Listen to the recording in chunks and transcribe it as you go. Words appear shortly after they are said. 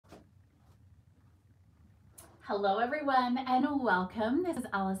Hello everyone and welcome. This is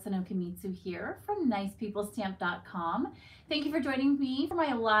Allison Okamitsu here from nicepeoplestamp.com. Thank you for joining me for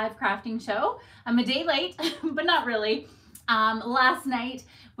my live crafting show. I'm a day late, but not really. Last night,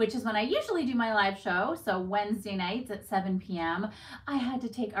 which is when I usually do my live show, so Wednesday nights at 7 p.m., I had to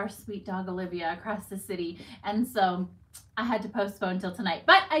take our sweet dog Olivia across the city, and so I had to postpone till tonight,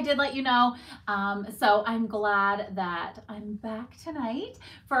 but I did let you know. So I'm glad that I'm back tonight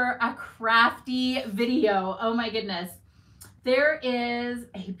for a crafty video. Oh my goodness. There is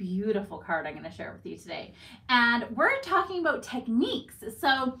a beautiful card I'm going to share with you today, and we're talking about techniques.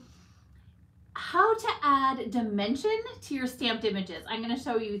 So how to add dimension to your stamped images. I'm going to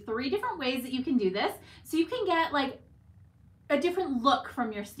show you 3 different ways that you can do this so you can get like a different look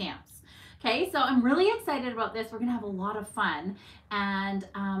from your stamps. Okay, so I'm really excited about this. We're gonna have a lot of fun, and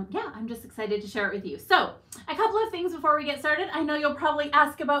yeah, I'm just excited to share it with you. So a couple of things before we get started. I know you'll probably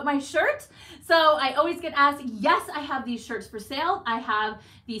ask about my shirt. So I always get asked, yes, I have these shirts for sale. I have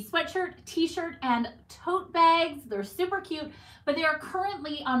the sweatshirt, t-shirt, and tote bags. They're super cute, but they are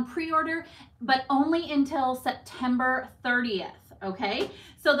currently on pre-order, but only until September 30th. Okay,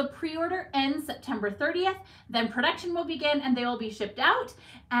 so the pre-order ends September 30th, then production will begin and they will be shipped out,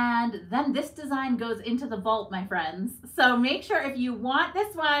 and then this design goes into the vault, my friends. So make sure if you want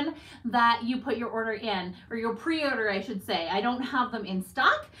this one that you put your order in, or your pre-order I should say. I don't have them in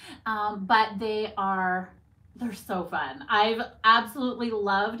stock, but they're so fun. I've absolutely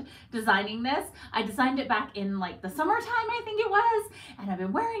loved designing this. I designed it back in like the summertime, I think it was, and I've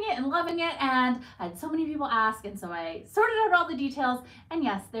been wearing it and loving it, and I had so many people ask, and so I sorted out all the details, and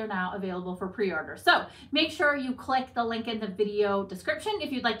yes, they're now available for pre-order. So make sure you click the link in the video description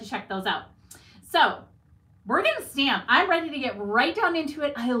if you'd like to check those out. So we're gonna stamp. I'm ready to get right down into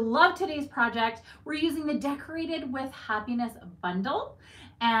it. I love today's project. We're using the Decorated with Happiness bundle.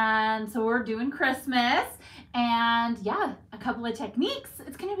 And so we're doing Christmas, and yeah, a couple of techniques.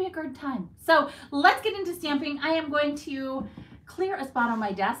 It's gonna be a good time. So let's get into stamping. I am going to clear a spot on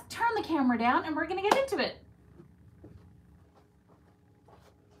my desk, turn the camera down, and we're gonna get into it.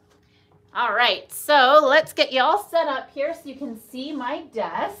 All right, so let's get you all set up here so you can see my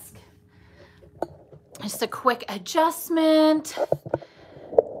desk. Just a quick adjustment.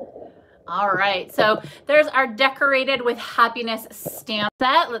 All right, so there's our Decorated with Happiness stamp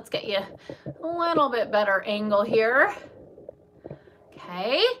set. Let's get you a little bit better angle here.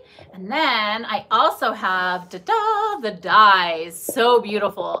 Okay, and then I also have, ta-da, the dies. So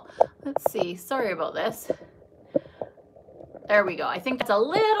beautiful. Let's see, sorry about this. There we go. I think that's a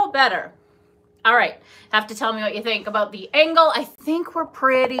little better. All right, have to tell me what you think about the angle. I think we're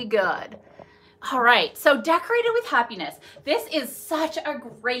pretty good. All right, so Decorated with Happiness. This is such a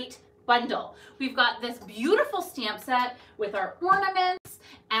great bundle. We've got this beautiful stamp set with our ornaments,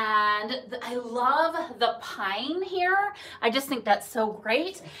 and I love the pine here. I just think that's so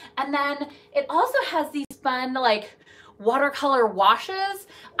great. And then it also has these fun like watercolor washes.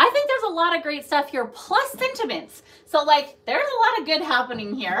 I think there's a lot of great stuff here, plus sentiments. So like there's a lot of good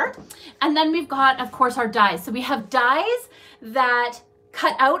happening here. And then we've got, of course, our dies. So we have dies that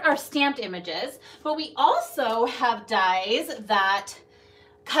cut out our stamped images, but we also have dies that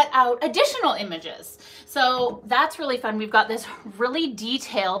cut out additional images. So that's really fun. We've got this really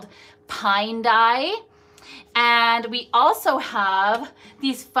detailed pine die, and we also have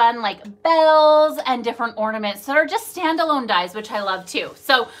these fun like bells and different ornaments that are just standalone dies, which I love too.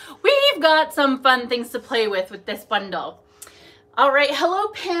 So we've got some fun things to play with this bundle. All right, hello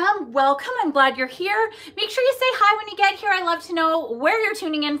Pam, welcome. I'm glad you're here. Make sure you say hi when you get here. I love to know where you're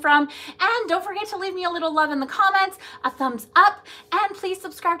tuning in from. And don't forget to leave me a little love in the comments, a thumbs up, and please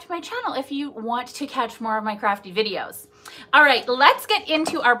subscribe to my channel if you want to catch more of my crafty videos. All right, let's get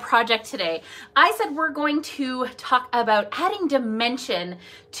into our project today. I said we're going to talk about adding dimension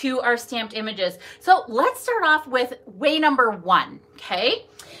to our stamped images. So let's start off with way number 1, okay?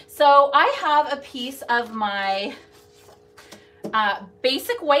 So I have a piece of my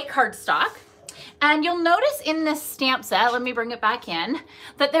basic white cardstock, and you'll notice in this stamp set, let me bring it back in,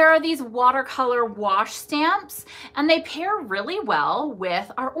 that there are these watercolor wash stamps, and they pair really well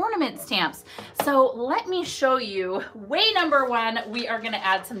with our ornament stamps. So let me show you way number 1. We are going to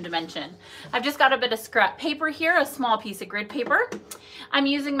add some dimension. I've just got a bit of scrap paper here, a small piece of grid paper. I'm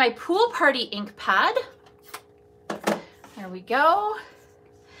using my Pool Party ink pad. There we go.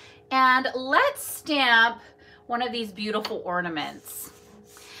 And let's stamp one of these beautiful ornaments.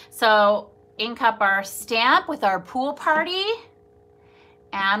 So ink up our stamp with our Pool Party,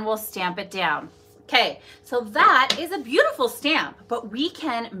 and we'll stamp it down. Okay, so that is a beautiful stamp, but we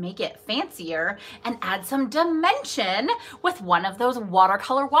can make it fancier and add some dimension with one of those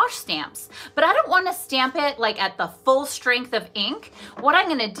watercolor wash stamps. But I don't want to stamp it like at the full strength of ink. What I'm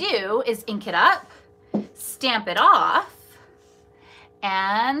going to do is ink it up, stamp it off,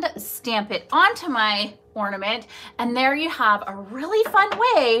 and stamp it onto my ornament, and there you have a really fun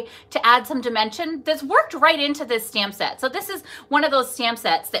way to add some dimension that's worked right into this stamp set. So this is one of those stamp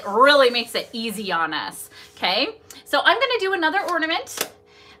sets that really makes it easy on us. Okay, so I'm going to do another ornament.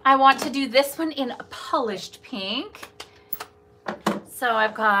 I want to do this one in a polished pink. So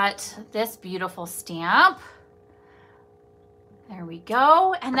I've got this beautiful stamp. There we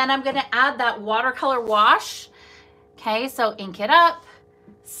go. And then I'm going to add that watercolor wash. Okay, so ink it up,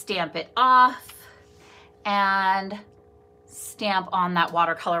 stamp it off, and stamp on that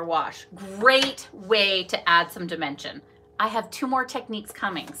watercolor wash. Great way to add some dimension. I have 2 more techniques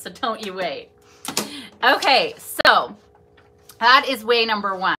coming, so don't you wait. Okay, so that is way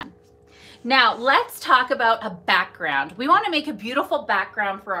number 1. Now let's talk about a background. We want to make a beautiful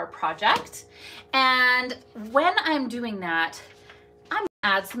background for our project. And when I'm doing that, I'm going to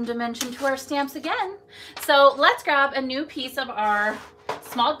add some dimension to our stamps again. So let's grab a new piece of our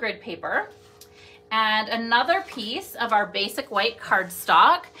small grid paper and another piece of our basic white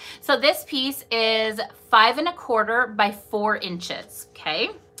cardstock. So this piece is 5 1/4 by 4 inches,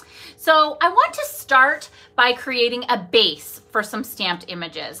 okay? So I want to start by creating a base for some stamped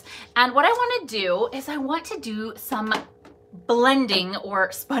images. And what I want to do is I want to do some blending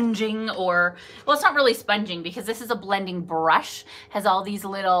or sponging, or, well, it's not really sponging because this is a blending brush, has all these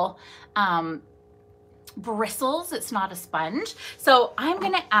little bristles. It's not a sponge. So I'm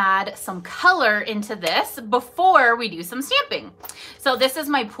going to add some color into this before we do some stamping. So this is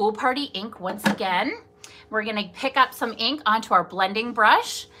my Pool Party ink once again. We're going to pick up some ink onto our blending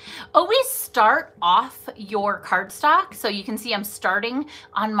brush. Always start off your cardstock. So you can see I'm starting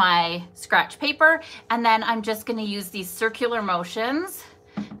on my scratch paper, and then I'm just going to use these circular motions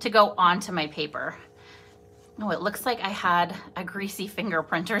to go onto my paper. Oh, it looks like I had a greasy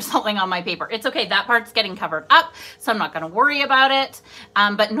fingerprint or something on my paper. It's okay, that part's getting covered up, so I'm not gonna worry about it.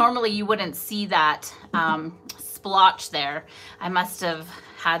 But normally you wouldn't see that splotch there. I must have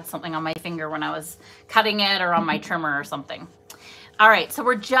had something on my finger when I was cutting it, or on my trimmer or something. All right, so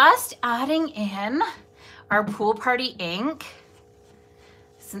we're just adding in our Pool Party ink.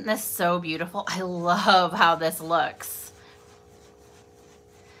 Isn't this so beautiful? I love how this looks.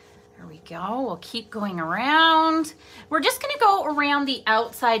 There we go. We'll keep going around. We're just going to go around the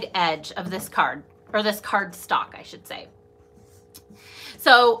outside edge of this card, or this card stock, I should say.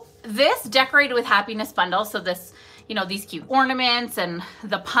 So this Decorated with Happiness bundle, so this, you know, these cute ornaments and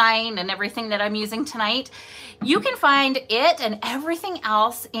the pine and everything that I'm using tonight, you can find it and everything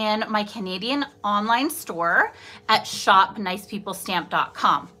else in my Canadian online store at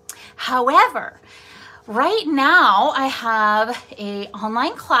shopnicepeoplestamp.com. However, right now I have an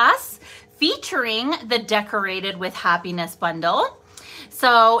online class featuring the Decorated with Happiness bundle.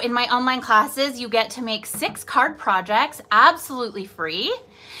 So in my online classes, you get to make 6 card projects absolutely free.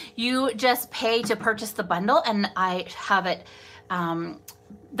 You just pay to purchase the bundle, and I have it,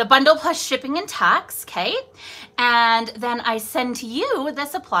 the bundle plus shipping and tax, okay? And then I send to you the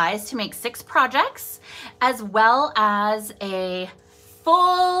supplies to make 6 projects, as well as a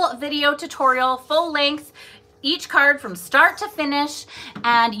full video tutorial, full length, each card from start to finish,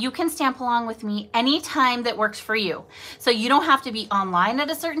 and you can stamp along with me anytime that works for you. So you don't have to be online at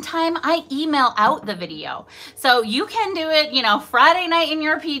a certain time. I email out the video. So you can do it, you know, Friday night in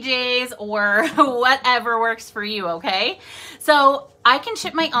your PJs or whatever works for you, okay? So I can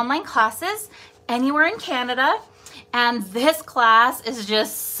ship my online classes anywhere in Canada. And this class is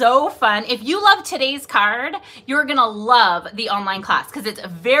just so fun. If you love today's card, you're gonna love the online class because it's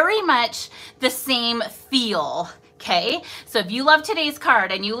very much the same feel, okay? So if you love today's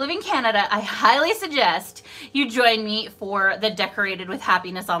card and you live in Canada, I highly suggest you join me for the Decorated with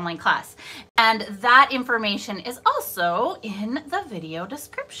Happiness online class. And that information is also in the video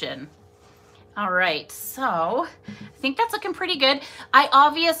description. All right, so I think that's looking pretty good. I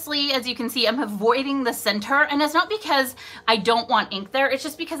obviously, as you can see, I'm avoiding the center, and it's not because I don't want ink there, it's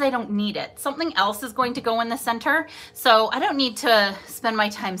just because I don't need it. Something else is going to go in the center, so I don't need to spend my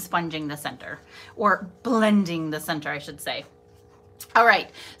time sponging the center, or blending the center, I should say. All right,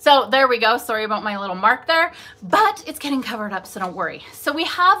 so there we go. Sorry about my little mark there, but it's getting covered up, so don't worry. So we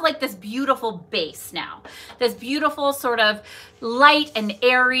have like this beautiful base now, this beautiful sort of light and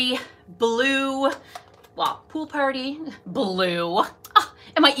airy blue, well, Pool Party blue. Oh,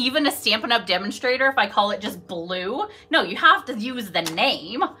 Am I even a Stampin' Up! Demonstrator if I call it just blue? No, you have to use the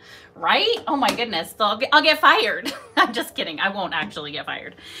name, right? Oh my goodness, so I'll get fired. I'm just kidding, I won't actually get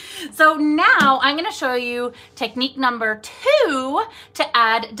fired. So now I'm gonna show you technique number 2 to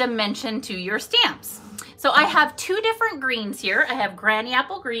add dimension to your stamps. So I have 2 different greens here. I have Granny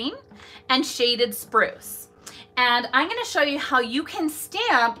Apple Green and Shaded Spruce. And I'm going to show you how you can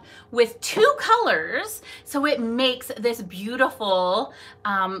stamp with 2 colors so it makes this beautiful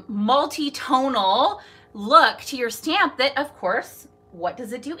multi-tonal look to your stamp that, of course, what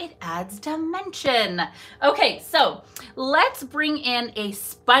does it do? It adds dimension. Okay, so let's bring in a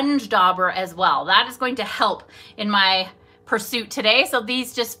sponge dauber as well. That is going to help in my pursuit today. So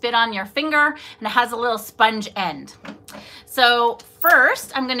these just fit on your finger and it has a little sponge end. So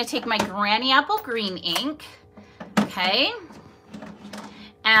first, I'm going to take my Granny Apple Green ink. Okay,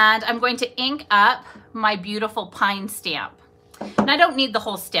 and I'm going to ink up my beautiful pine stamp. And I don't need the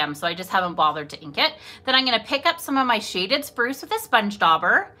whole stem, so I just haven't bothered to ink it. Then I'm going to pick up some of my Shaded Spruce with a sponge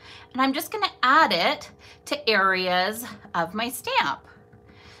dauber, and I'm just going to add it to areas of my stamp.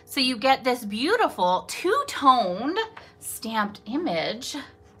 So you get this beautiful 2-toned stamped image,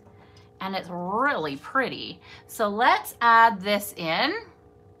 and it's really pretty. So let's add this in.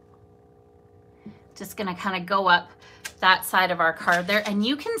 Just gonna kind of go up that side of our card there, and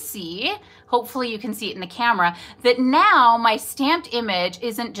you can see, hopefully you can see it in the camera, that now my stamped image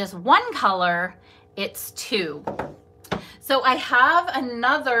isn't just 1 color, it's 2. So I have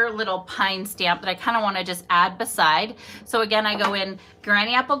another little pine stamp that I kind of want to just add beside. So again, I go in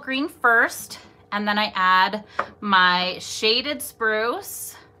Granny Apple Green first, and then I add my Shaded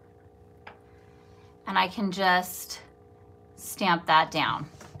Spruce, and I can just stamp that down.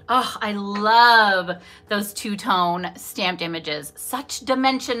 Oh, I love those 2-tone stamped images. Such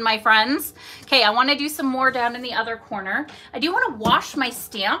dimension, my friends. Okay, I want to do some more down in the other corner. I do want to wash my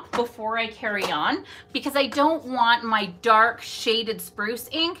stamp before I carry on because I don't want my dark Shaded Spruce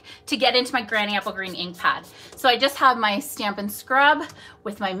ink to get into my Granny Apple Green ink pad. So I just have my Stampin' Scrub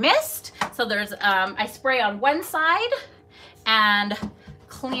with my mist. So there's, I spray on one side and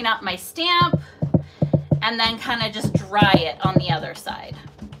clean up my stamp and then kind of just dry it on the other side.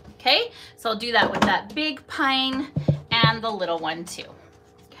 Okay, so I'll do that with that big pine and the little one too.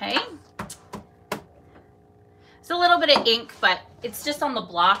 Okay, it's a little bit of ink, but it's just on the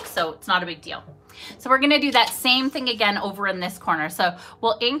block, so it's not a big deal. So we're gonna do that same thing again over in this corner. So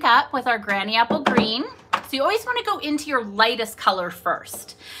we'll ink up with our Granny Apple Green. So you always want to go into your lightest color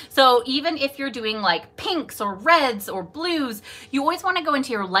first. So even if you're doing like pinks or reds or blues, you always want to go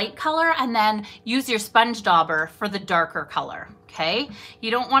into your light color and then use your sponge dauber for the darker color. Okay,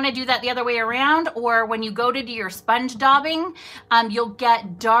 you don't want to do that the other way around, or when you go to do your sponge daubing, you'll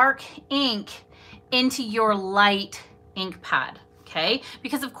get dark ink into your light ink pad. Okay,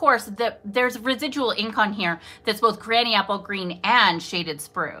 because of course there's residual ink on here that's both Granny Apple Green and Shaded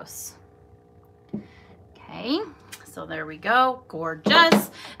Spruce. Okay, so there we go,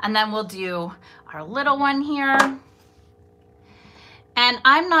 gorgeous. And then we'll do our little one here. And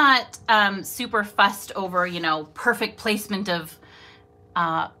I'm not super fussed over, you know, perfect placement of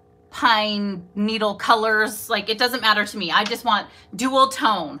pine needle colors. Like, it doesn't matter to me. I just want dual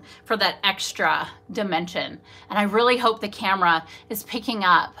tone for that extra dimension. And I really hope the camera is picking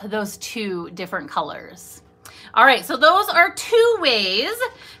up those 2 different colors. All right, so those are 2 ways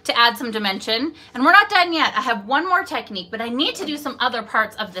to add some dimension, and we're not done yet. I have one more technique, but I need to do some other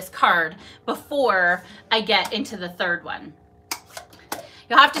parts of this card before I get into the 3rd one.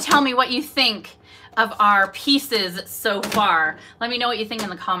 You'll have to tell me what you think of our pieces so far. Let me know what you think in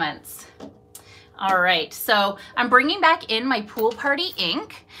the comments. All right, so I'm bringing back in my Pool Party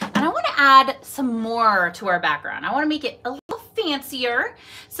ink, and I want to add some more to our background. I want to make it a little fancier.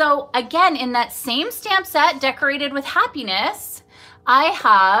 So again, in that same stamp set, Decorated with Happiness, I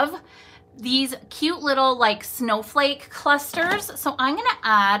have these cute little like snowflake clusters. So I'm going to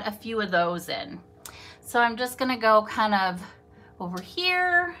add a few of those in. So I'm just going to go kind of over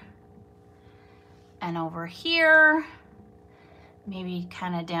here and over here, maybe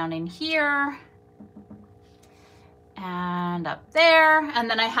kind of down in here and up there. And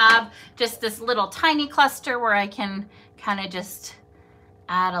then I have just this little tiny cluster where I can kind of just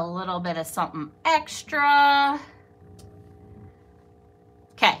add a little bit of something extra.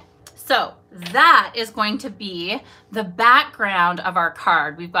 Okay, so that is going to be the background of our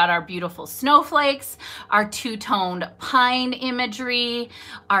card. We've got our beautiful snowflakes, our 2-toned pine imagery,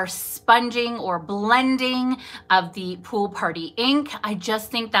 our sponging or blending of the Pool Party ink. I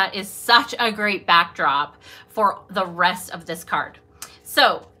just think that is such a great backdrop for the rest of this card.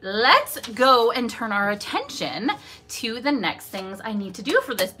 so let's go and turn our attention to the next things I need to do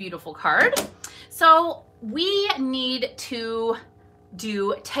for this beautiful card. So we need to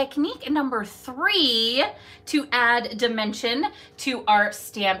do technique number 3 to add dimension to our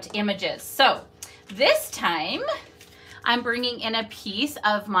stamped images. So this time I'm bringing in a piece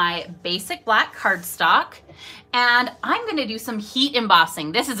of my basic black cardstock, and I'm going to do some heat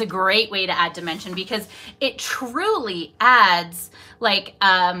embossing. This is a great way to add dimension because it truly adds like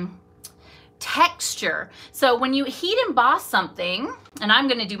texture. So when you heat emboss something, and I'm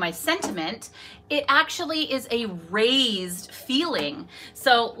going to do my sentiment, it actually is a raised feeling.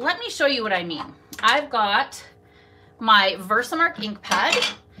 So let me show you what I mean. I've got my Versamark ink pad,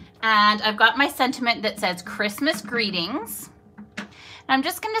 and I've got my sentiment that says Christmas greetings. And I'm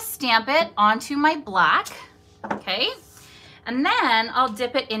just gonna stamp it onto my black, okay? And then I'll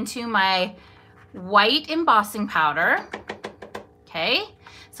dip it into my white embossing powder, okay?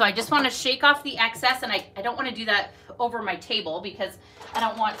 So I just wanna shake off the excess, and I don't wanna do that over my table because I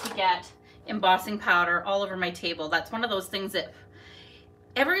don't want to get embossing powder all over my table. That's one of those things that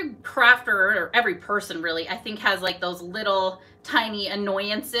every crafter, or every person really, I think has like those little tiny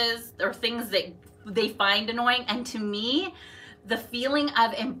annoyances or things that they find annoying. And to me, the feeling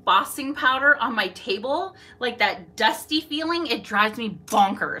of embossing powder on my table, like that dusty feeling, it drives me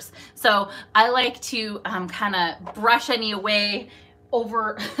bonkers. So I like to kind of brush any away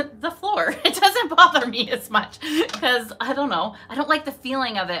over the floor. It doesn't bother me as much because I don't know, I don't like the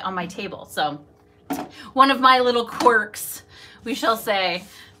feeling of it on my table. So one of my little quirks, we shall say.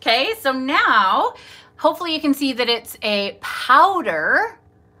 Okay, so now hopefully you can see that it's a powder.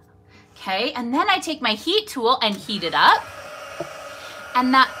 Okay, and then I take my heat tool and heat it up,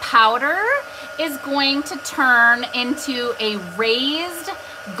 and that powder is going to turn into a raised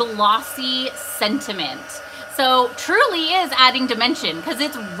glossy sentiment. So truly is adding dimension because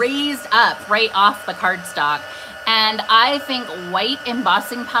it's raised up right off the cardstock. And I think white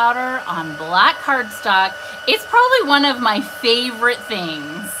embossing powder on black cardstock is probably one of my favorite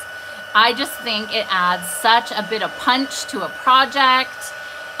things. I just think it adds such a bit of punch to a project.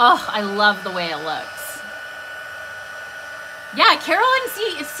 Oh, I love the way it looks. Yeah,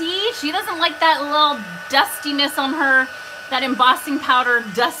 Carolyn, see, she doesn't like that little dustiness on her, that embossing powder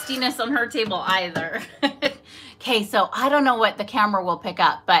dustiness on her table either. Okay, so I don't know what the camera will pick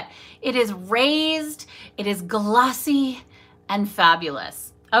up, but it is raised, it is glossy, and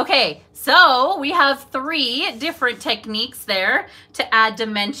fabulous. Okay, so we have 3 different techniques there to add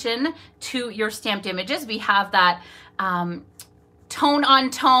dimension to your stamped images. We have that tone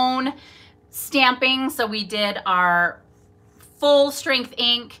on tone stamping. So we did our full strength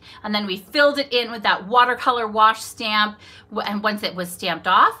ink, and then we filled it in with that watercolor wash stamp, and once it was stamped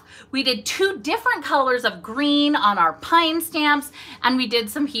off, we did 2 different colors of green on our pine stamps, and we did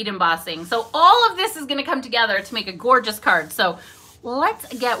some heat embossing. So all of this is going to come together to make a gorgeous card. So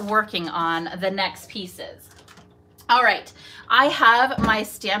let's get working on the next pieces. All right, I have my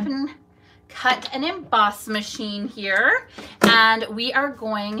Stampin' Cut and Emboss machine here, and we are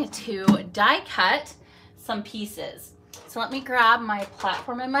going to die cut some pieces. So let me grab my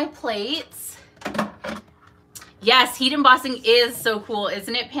platform and my plates. Yes, heat embossing is so cool,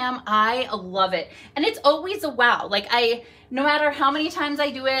 isn't it, Pam? I love it. And it's always a wow. Like no matter how many times I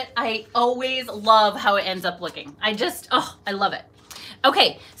do it, I always love how it ends up looking. I love it.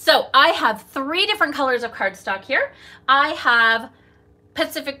 Okay, so I have 3 different colors of cardstock here. I have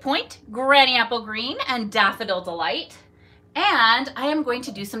Pacific Point, Granny Apple Green, and Daffodil Delight. And I am going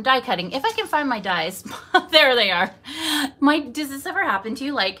to do some die cutting. If I can find my dies. There they are. Does this ever happen to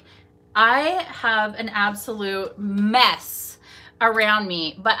you? Like, I have an absolute mess around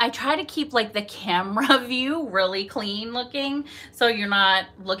me, but I try to keep like the camera view really clean looking so you're not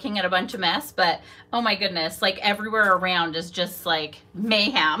looking at a bunch of mess. But oh my goodness, like everywhere around is just like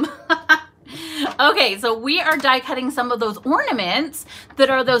mayhem. Okay, so we are die cutting some of those ornaments that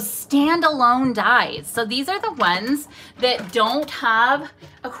are those standalone dies. So these are the ones that don't have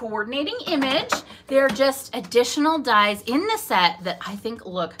a coordinating image. They're just additional dies in the set that I think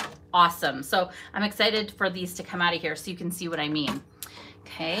look awesome. So I'm excited for these to come out of here so you can see what I mean.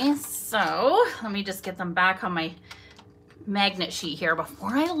 Okay, so let me just get them back on my magnet sheet here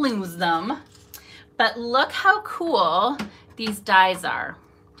before I lose them. But look how cool these dies are.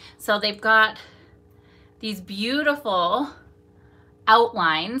 So they've got these beautiful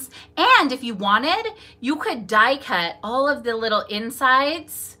outlines, and if you wanted, you could die cut all of the little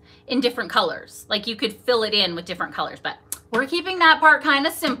insides in different colors. Like you could fill it in with different colors, but we're keeping that part kind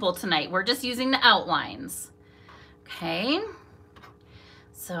of simple tonight. We're just using the outlines. Okay,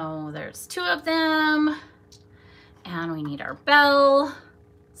 so there's 2 of them, And we need our bell.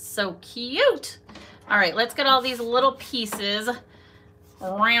 So cute. All right, let's get all these little pieces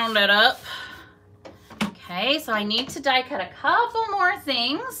rounded up. Okay, so I need to die cut a couple more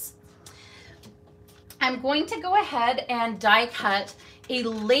things. I'm going to go ahead and die cut a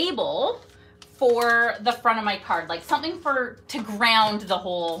label for the front of my card, like something to ground the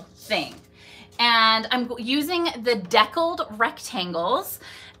whole thing. And I'm using the deckled rectangles,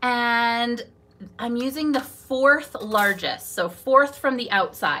 and I'm using the 4th largest, so 4th from the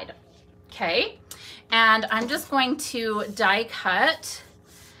outside, okay? And I'm just going to die cut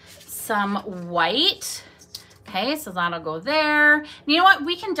some white. Okay, so that'll go there. And you know what?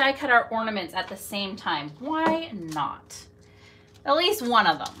 We can die cut our ornaments at the same time. Why not? At least one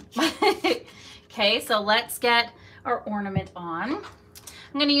of them. Okay, so let's get our ornament on.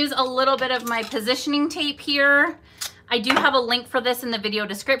 I'm gonna use a little bit of my positioning tape here. I do have a link for this in the video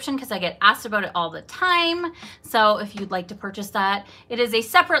description because I get asked about it all the time. So if you'd like to purchase that, it is a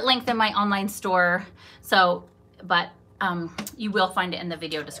separate link than my online store. So, but you will find it in the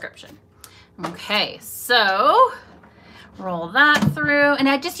video description. Okay, so roll that through, and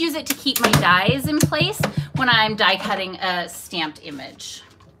I just use it to keep my dies in place when I'm die cutting a stamped image.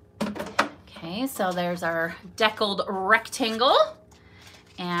 Okay, so there's our deckled rectangle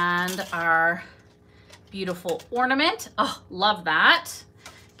and our beautiful ornament. Oh, love that.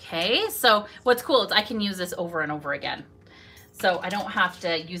 Okay, so what's cool is I can use this over and over again. So I don't have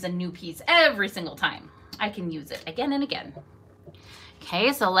to use a new piece every single time. I can use it again and again.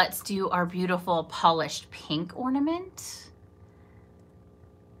 Okay, so let's do our beautiful polished pink ornament.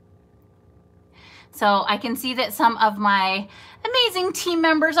 So I can see that some of my amazing team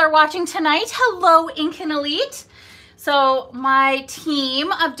members are watching tonight. Hello, Ink and Elite. So my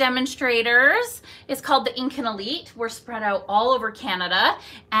team of demonstrators is called the Ink and Elite. We're spread out all over Canada,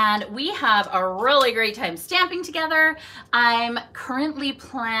 and we have a really great time stamping together. I'm currently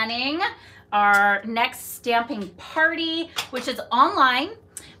planning our next stamping party, which is online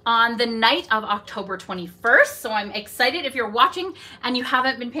on the night of October 21st. So I'm excited. If you're watching and you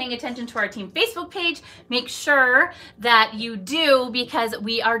haven't been paying attention to our team Facebook page, make sure that you do, because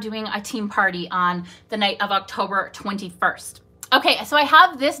we are doing a team party on the night of October 21st. Okay, so I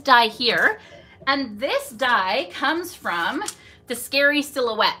have this die here, and this die comes from the Scary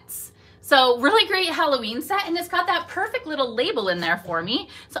Silhouettes. So really great Halloween set, and it's got that perfect little label in there for me.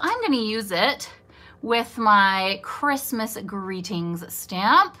 So I'm gonna use it with my Christmas greetings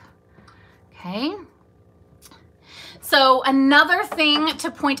stamp. Okay. So another thing to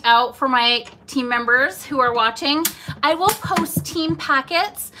point out for my team members who are watching, I will post team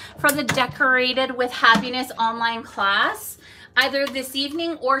packets for the Decorated with Happiness online class either this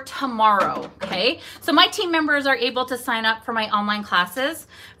evening or tomorrow, okay? So my team members are able to sign up for my online classes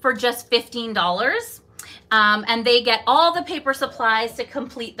for just $15. And they get all the paper supplies to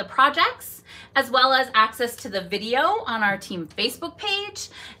complete the projects, as well as access to the video on our team Facebook page.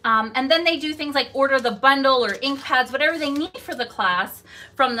 And then they do things like order the bundle or ink pads, whatever they need for the class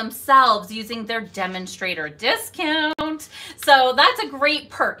from themselves using their Demonstrator discount. So that's a great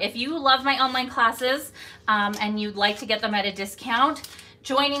perk. If you love my online classes and you'd like to get them at a discount,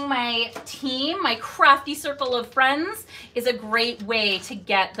 joining my team, my crafty circle of friends, is a great way to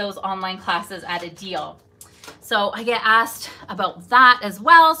get those online classes at a deal. So I get asked about that as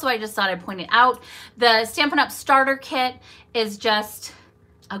well, so I just thought I'd point it out. The Stampin' Up! Starter Kit is just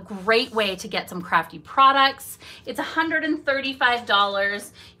a great way to get some crafty products. It's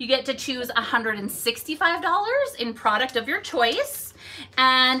 $135. You get to choose $165 in product of your choice,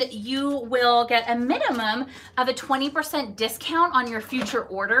 and you will get a minimum of a 20% discount on your future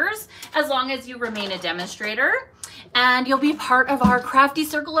orders as long as you remain a demonstrator. And you'll be part of our crafty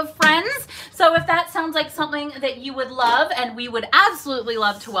circle of friends. So if that sounds like something that you would love, and we would absolutely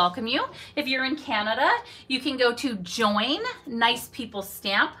love to welcome you, if you're in Canada, you can go to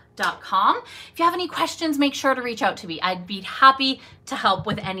joinnicepeoplestamp.com. If you have any questions, make sure to reach out to me. I'd be happy to help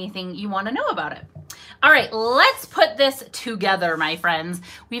with anything you want to know about it. All right, let's put this together, my friends.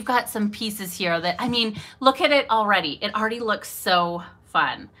 We've got some pieces here that, I mean, look at it already. It already looks so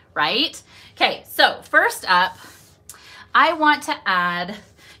fun, right? Okay, so first up, I want to add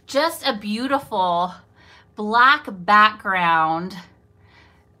just a beautiful black background,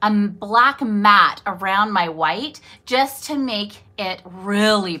 black mat around my white, just to make it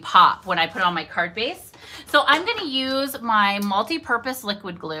really pop when I put it on my card base. So I'm going to use my multi-purpose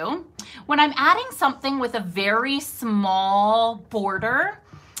liquid glue. When I'm adding something with a very small border,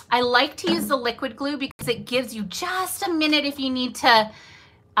 I like to use the liquid glue because it gives you just a minute if you need to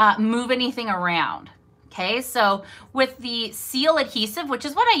move anything around. Okay, so with the seal adhesive, which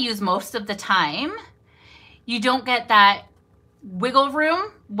is what I use most of the time, you don't get that wiggle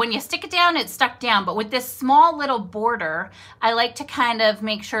room. When you stick it down, it's stuck down. But with this small little border, I like to kind of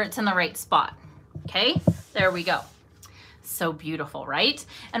make sure it's in the right spot. Okay, there we go. So beautiful, right?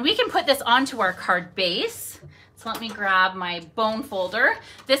 And we can put this onto our card base. So let me grab my bone folder.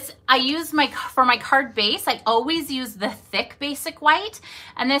 This I use for my card base. I always use the thick basic white,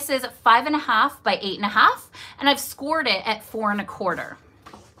 and this is 5.5 by 8.5, and I've scored it at 4.25.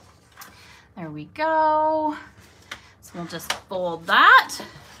 There we go. So we'll just fold that.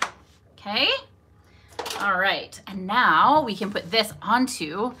 Okay. All right, and now we can put this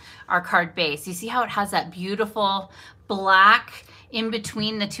onto our card base. You see how it has that beautiful black in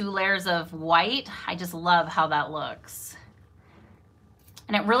between the two layers of white? I just love how that looks.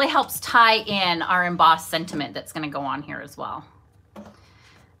 And it really helps tie in our embossed sentiment that's going to go on here as well.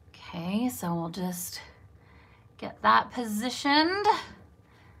 Okay, so we'll just get that positioned.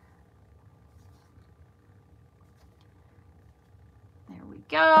 There we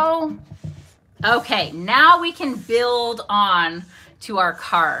go. Okay, now we can build on to our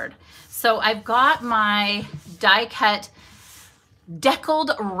card. So I've got my die cut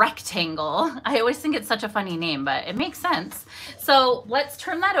deckled rectangle. I always think it's such a funny name, but it makes sense. So let's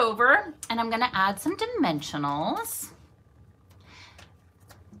turn that over, and I'm gonna add some dimensionals.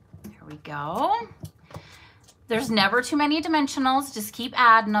 There we go. There's never too many dimensionals, just keep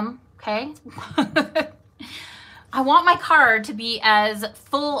adding them, okay? I want my card to be as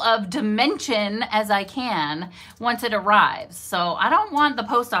full of dimension as I can once it arrives. So I don't want the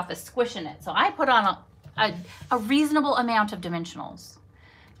post office squishing it. So I put on a reasonable amount of dimensionals.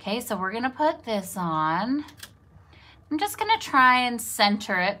 Okay, so we're gonna put this on. I'm just gonna try and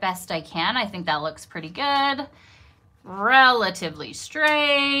center it best I can. I think that looks pretty good. Relatively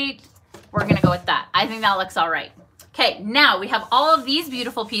straight. We're gonna go with that. I think that looks all right. Okay, now we have all of these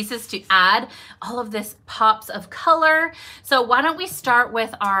beautiful pieces to add all of this pops of color. So why don't we start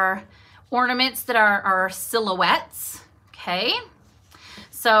with our ornaments that are our silhouettes, okay?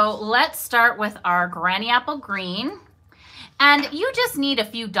 So let's start with our granny apple green. And you just need a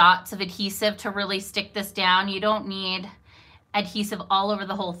few dots of adhesive to really stick this down. You don't need adhesive all over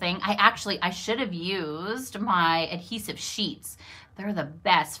the whole thing. I should have used my adhesive sheets. They're the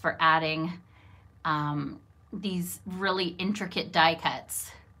best for adding these really intricate die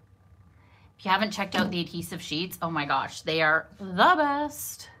cuts. If you haven't checked out the adhesive sheets, oh my gosh, they are the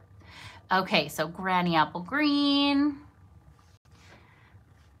best. Okay, so granny apple green.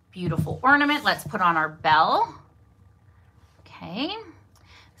 Beautiful ornament. Let's put on our bell. Okay,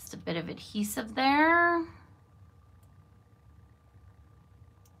 just a bit of adhesive there.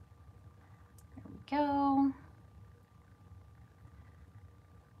 There we go.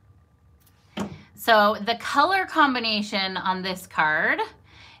 So the color combination on this card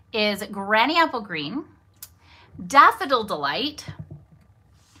is Granny Apple Green, Daffodil Delight,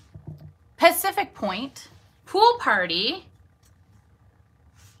 Pacific Point, Pool Party,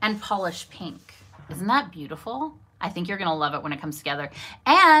 and Polish Pink. Isn't that beautiful? I think you're gonna love it when it comes together.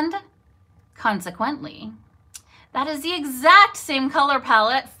 And consequently, that is the exact same color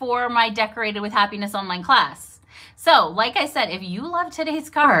palette for my Decorated with Happiness online class. So, like I said, if you love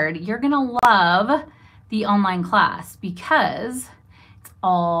today's card, you're gonna love the online class because it's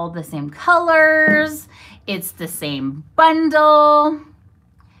all the same colors, it's the same bundle,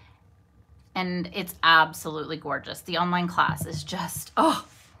 and it's absolutely gorgeous. The online class is just, oh,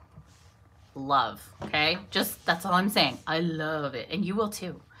 love, okay? Just, that's all I'm saying. I love it, and you will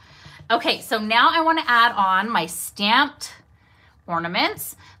too. Okay, so now I wanna add on my stamped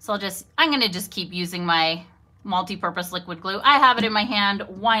ornaments. So I'm gonna just keep using my multi-purpose liquid glue. I have it in my hand,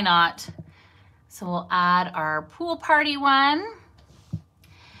 why not? So we'll add our Pool Party one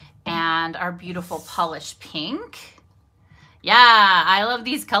and our beautiful Polish Pink. Yeah, I love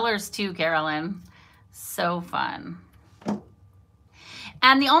these colors too, Carolyn. So fun.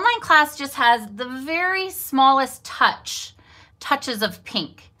 And the online class just has the very smallest touches of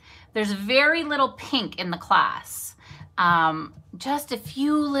pink. There's very little pink in the class. Just a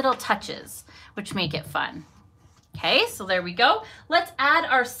few little touches, which make it fun. Okay, so there we go. Let's add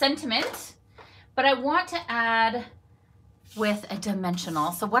our sentiment, but I want to add with a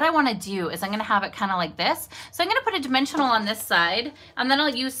dimensional. So what I want to do is I'm going to have it kind of like this. So I'm going to put a dimensional on this side, and then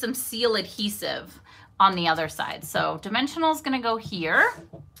I'll use some seal adhesive on the other side. So dimensional is going to go here,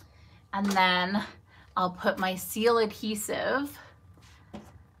 and then I'll put my seal adhesive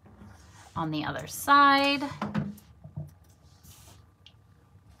on the other side.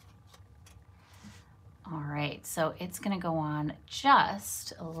 All right, so it's gonna go on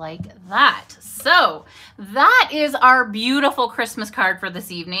just like that. So that is our beautiful Christmas card for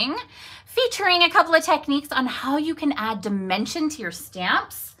this evening, featuring a couple of techniques on how you can add dimension to your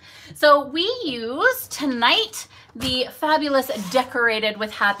stamps. So we use tonight the fabulous Decorated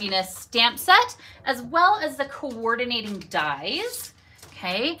with Happiness stamp set, as well as the coordinating dies.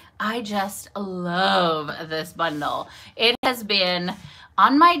 Okay, I just love this bundle. It has been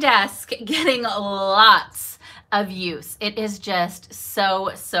on my desk getting lots of use. It is just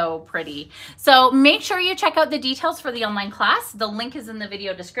so, so pretty. So make sure you check out the details for the online class. The link is in the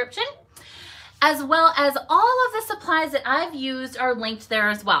video description, as well as all of the supplies that I've used are linked there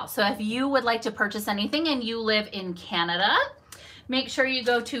as well. So if you would like to purchase anything and you live in Canada, make sure you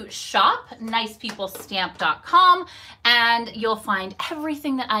go to shop.nicepeoplestamp.com and you'll find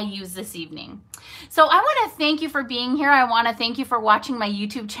everything that I use this evening. So I want to thank you for being here. I want to thank you for watching my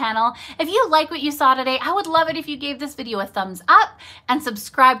YouTube channel. If you like what you saw today, I would love it if you gave this video a thumbs up and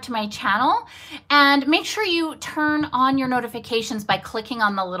subscribe to my channel. And make sure you turn on your notifications by clicking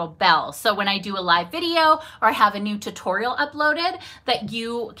on the little bell. So when I do a live video or I have a new tutorial uploaded, that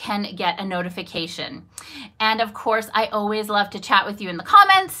you can get a notification. And of course, I always love to chat with you in the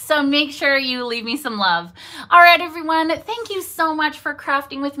comments, so make sure you leave me some love. All right, everyone, thank you so much for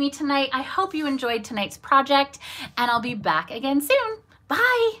crafting with me tonight. I hope you enjoyed tonight's project, and I'll be back again soon.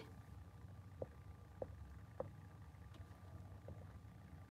 Bye.